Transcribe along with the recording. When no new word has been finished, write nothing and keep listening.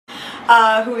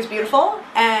who is beautiful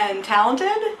and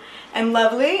talented and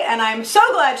lovely, and I'm so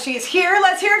glad she's here.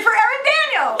 Let's hear it for Erin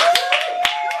Daniels!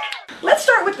 Let's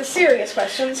start with the serious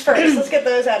questions first. Let's get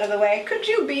those out of the way. Could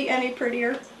you be any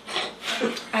prettier?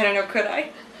 I don't know, could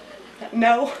I?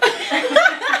 No.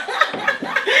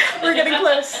 We're getting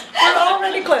close. We're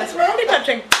already close. We're already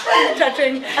touching.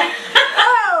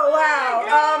 Oh,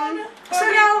 wow. So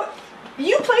now,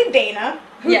 you played Dana,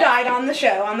 who died on the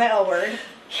show, on the L Word.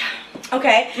 Yeah.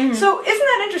 Okay. So isn't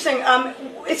that interesting?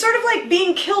 It's sort of like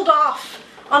being killed off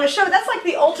on a show. That's like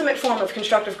the ultimate form of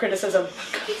constructive criticism.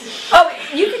 Oh,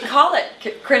 you could call it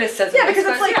criticism. Yeah, because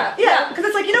it's like, because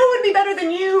it's like, you know what would be better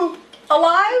than you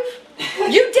alive?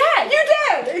 You dead. You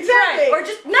dead, exactly. Right. Or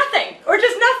just nothing. Or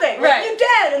just nothing. Right. Like, you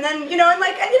dead, and then, you know, and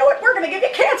you know what, we're going to give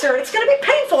you cancer, and it's going to be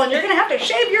painful, and you're going to have to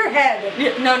shave your head.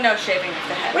 No shaving of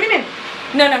the head. What do you mean?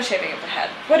 No shaving of the head.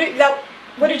 What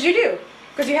did you do?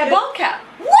 Because you had a bald cap.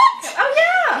 What? Oh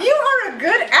yeah. You are a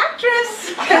good actress.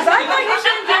 Because I thought you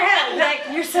shaved your head. Like,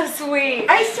 you're so sweet.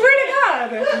 I swear to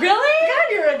God. Really? God,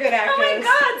 you're a good actress. Oh my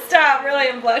God! Stop. Really,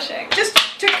 I'm blushing. Just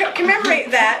to commemorate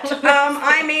that,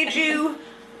 I made you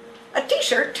a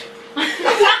T-shirt.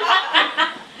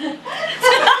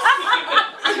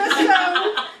 Just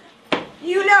so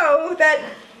you know that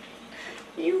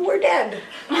you were dead.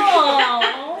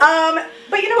 Aww.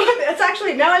 But you know what? It's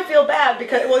actually, now I feel bad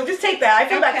because, well, just take that. I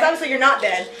feel bad because obviously you're not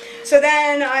dead. So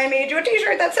then I made you a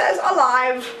T-shirt that says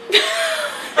alive.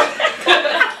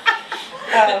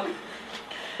 Oh,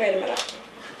 wait a minute.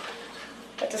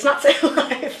 That does not say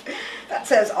alive. That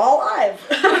says all live.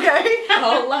 Okay?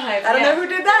 All live. I don't know who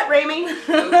did that, Raimi.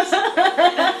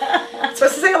 It's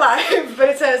supposed to say alive, but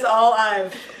it says all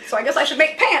live. So I guess I should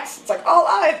make pants. It's like all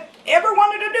I've ever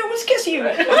wanted to do was kiss you.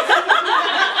 You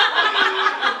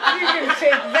can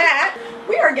take that.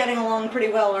 We are getting along pretty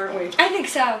well, aren't we? I think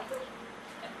so.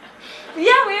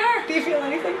 Yeah, we are. Do you feel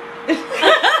anything?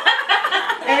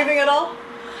 Anything at all?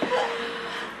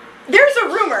 There's a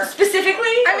rumor.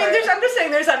 Specifically? I mean, I'm just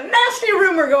saying, there's a nasty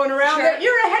rumor going around that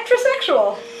you're a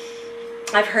heterosexual.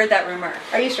 I've heard that rumor.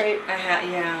 Are you straight?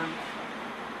 Yeah.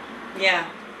 Yeah.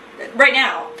 Right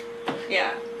now.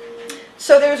 Yeah.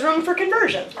 So there's room for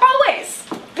conversion. Always.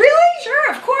 Really?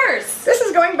 Sure, of course. This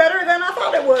is going better than I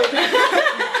thought it would.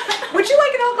 Would you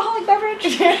like an alcoholic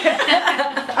beverage?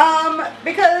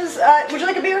 Because, would you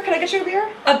like a beer? Can I get you a beer?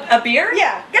 A beer?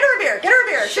 Yeah, get her a beer. Get her a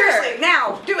beer. Sure. Seriously,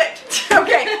 now, do it.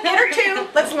 Okay, get her two.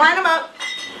 Let's line them up.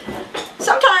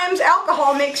 Sometimes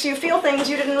alcohol makes you feel things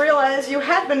you didn't realize you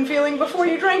had been feeling before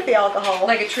you drank the alcohol.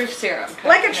 Like a truth serum.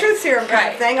 Like a truth serum kind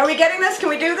of thing. Are we getting this? Can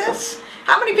we do this?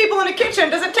 How many people in a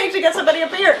kitchen does it take to get somebody a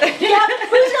beer? Yeah,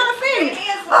 who's got a thing?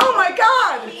 Oh my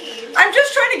God! I'm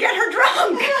just trying to get her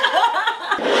drunk.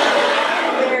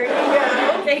 There you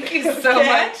go. Thank you so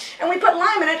much. And we put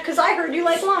lime in it because I heard you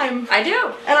like lime. I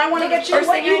do. And I want to get you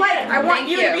what you like. I want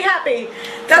you to be happy.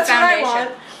 That's what I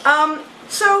want.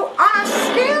 So on a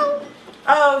scale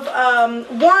of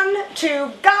 1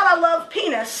 to God, I love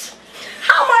penis,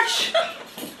 how much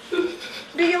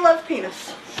do you love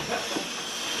penis?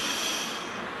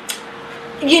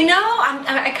 You know,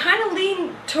 I kind of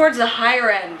lean towards the higher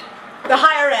end. The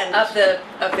higher end of the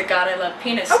God I Love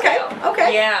Penis scale.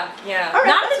 Okay. Yeah. All right,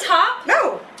 not at the top.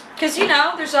 No. Because you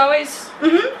know, there's always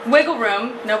wiggle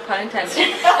room. No pun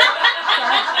intended.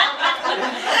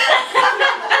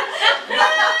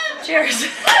 Cheers.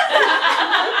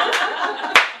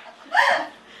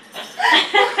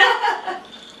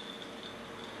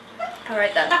 All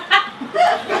right then.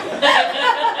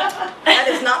 That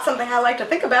is not something I like to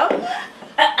think about.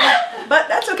 But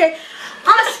that's okay.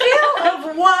 On a scale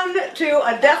of 1 to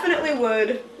a definitely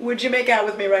would you make out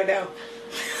with me right now?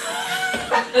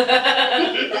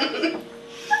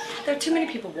 There are too many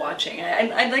people watching.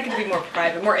 I'd like it to be more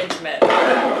private, more intimate.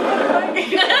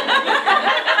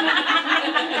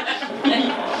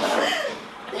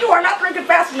 You are not drinking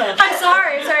fast enough. I'm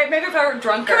sorry. Maybe if I were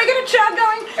drunker. Can we get a chug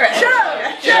going? Right.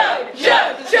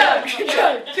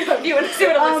 Chug. You want to see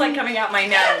what it looks like coming out my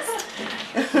nose?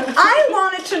 I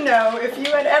wanted to know if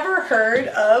you had ever heard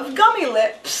of gummy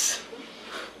lips.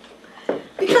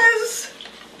 Because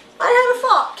I had a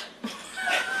thought.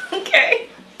 Okay.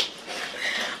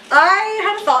 I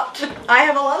had a thought. I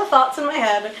have a lot of thoughts in my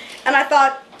head. And I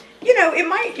thought, you know, you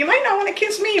might not want to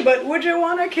kiss me, but would you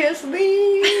want to kiss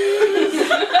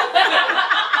these?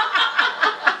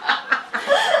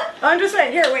 I'm just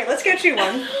saying, here, wait, let's get you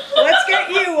one. Let's get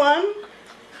you one.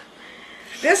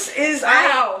 This is,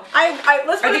 wow.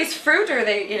 Let's are these fruit or are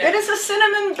they, you know? It is a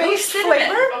cinnamon-based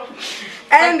flavor.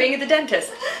 And like being at the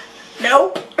dentist.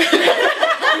 Nope.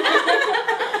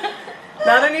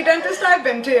 Not any dentist I've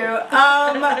been to.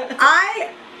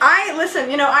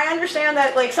 Listen, you know, I understand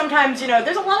that, like, sometimes, you know,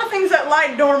 there's a lot of things that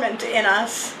lie dormant in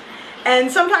us.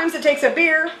 And sometimes it takes a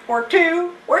beer, or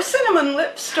two, or cinnamon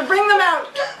lips to bring them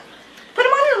out. Put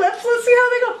them on your lips, let's see how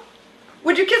they go.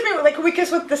 Would you kiss me, like, could we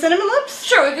kiss with the cinnamon lips?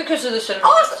 Sure, we could kiss with the cinnamon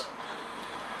Awesome. lips.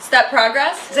 Is that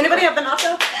progress? Does anybody have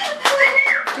Banaco?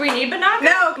 Do we need banana?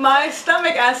 No, my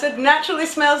stomach acid naturally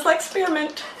smells like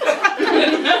spearmint.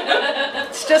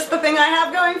 It's just the thing I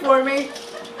have going for me.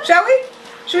 Shall we?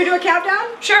 Should we do a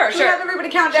countdown? Sure, Should we have everybody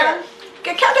count down?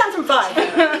 Okay, count down from 5.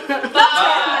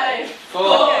 5,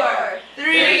 4,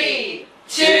 3,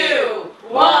 2,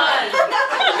 1.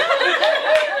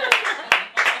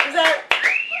 Is that...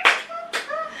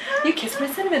 You kissed my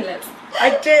cinnamon lips.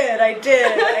 I did. I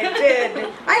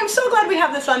am so glad we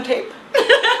have this on tape.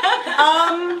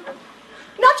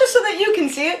 Not just so that you can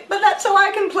see it, but that so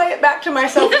I can play it back to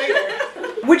myself later.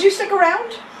 Would you stick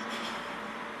around?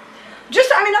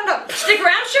 Just, I mean, I'm not... Stick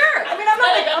around, sure. I mean,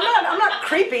 I'm not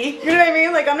creepy. You know what I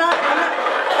mean? Like, I'm not,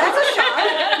 that's a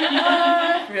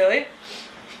shot. Really?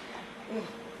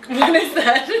 What is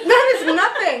that? That is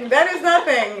nothing.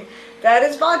 That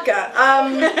is vodka.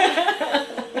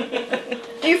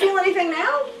 Do you feel anything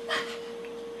now?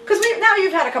 Because now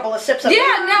you've had a couple of sips of it.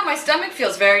 Yeah, no, my stomach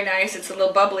feels very nice. It's a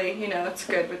little bubbly, you know, it's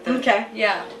good with the... Okay.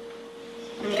 Yeah.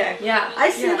 Okay. Yeah. I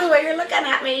see the way you're looking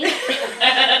at me.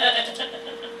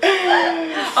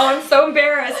 Oh, I'm so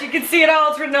embarrassed. You can see it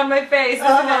all. It's written on my face,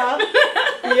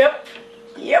 isn't it?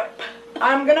 Yep.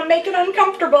 I'm gonna make it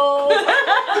uncomfortable. Yes,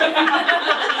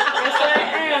 I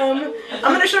am.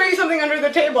 I'm gonna show you something under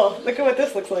the table. Look at what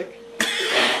this looks like.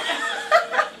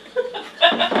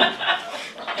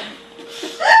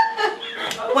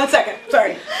 One second.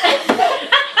 Sorry. Look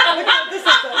at what this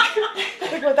looks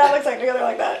like. Look what that looks like together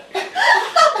like that.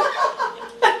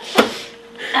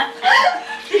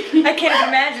 I can't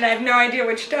imagine. I have no idea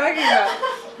what you're talking about.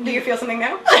 Do you feel something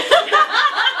now?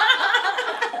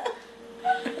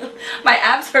 My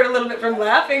abs hurt a little bit from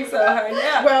laughing so hard.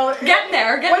 Yeah. Well, getting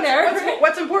there.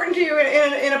 What's important to you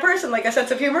in a person? Like a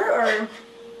sense of humor or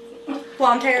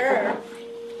blonde hair? Or...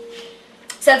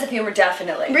 Sense of humor,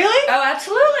 definitely. Really? Oh,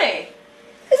 absolutely.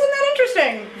 Isn't that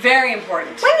interesting? Very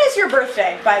important. When is your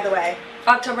birthday, by the way?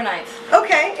 October 9th.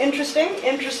 Okay, interesting.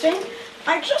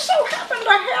 I just so happen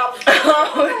to have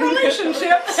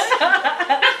relationships.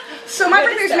 So my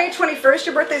birthday's May 21st,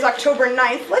 your birthday's October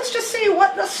 9th. Let's just see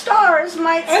what the stars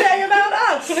might say about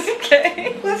us.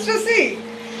 Okay. Let's just see.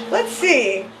 Let's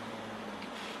see.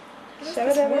 How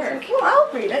does this work? Well, I'll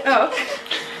read it. Oh, okay.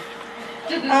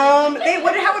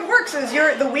 How it works is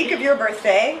the week of your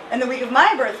birthday and the week of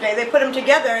my birthday, they put them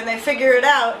together and they figure it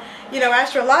out, you know,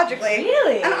 astrologically.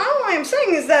 Really? And all I am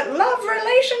saying is that love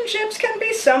relationships can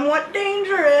be somewhat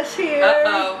dangerous here.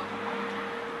 Uh-oh.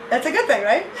 That's a good thing,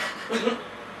 right?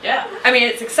 Yeah. I mean,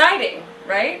 it's exciting,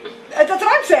 right? That's what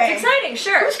I'm saying. It's exciting,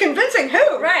 sure. Who's convincing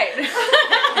who? Right.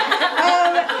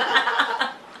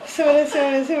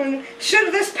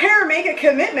 Should this pair make a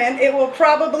commitment, it will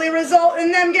probably result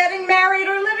in them getting married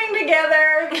or living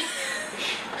together.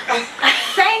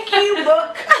 Thank you,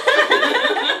 book.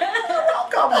 You're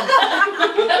welcome.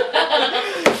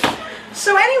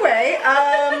 So anyway,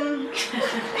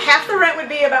 half the rent would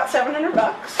be about $700.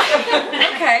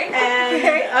 Okay.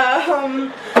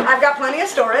 And I've got plenty of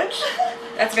storage.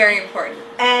 That's very important.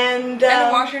 And a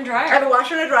washer and dryer. I have a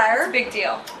washer and a dryer. It's a big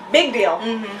deal. Big deal.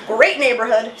 Great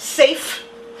neighborhood. Safe.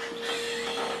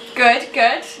 Good.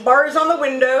 Bars on the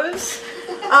windows.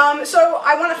 So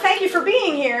I want to thank you for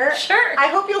being here. Sure. I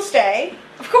hope you'll stay.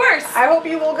 Of course. I hope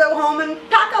you will go home and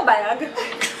pack a bag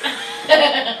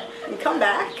and come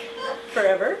back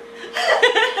forever.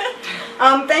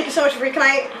 Thank you so much for can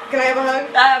I have a hug?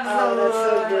 Absolutely. Oh, that's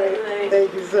so great.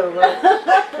 Thank you so much.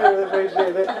 I really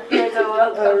appreciate it. You're so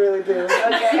welcome. I really do.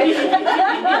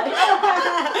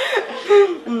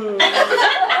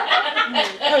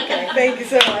 Okay, thank you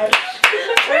so much.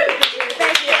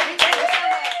 Thank you.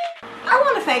 I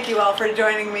want to thank you all for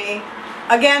joining me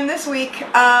again this week.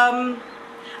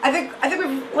 I think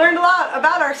we've learned a lot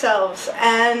about ourselves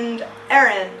and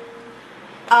Erin.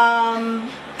 Erin.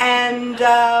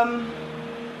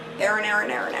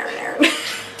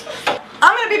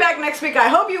 I'm going to be back next week. I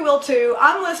hope you will too.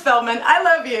 I'm Liz Feldman. I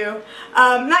love you.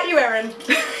 Not you, Erin,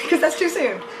 because that's too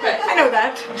soon. Right. I know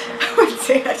that. I wouldn't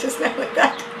say that just now like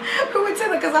that. Who would say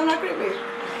that? Because I'm not creepy.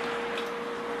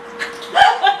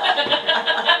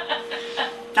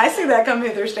 I see that come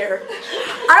hither stare.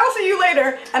 I will see you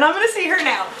later, and I'm going to see her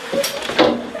now.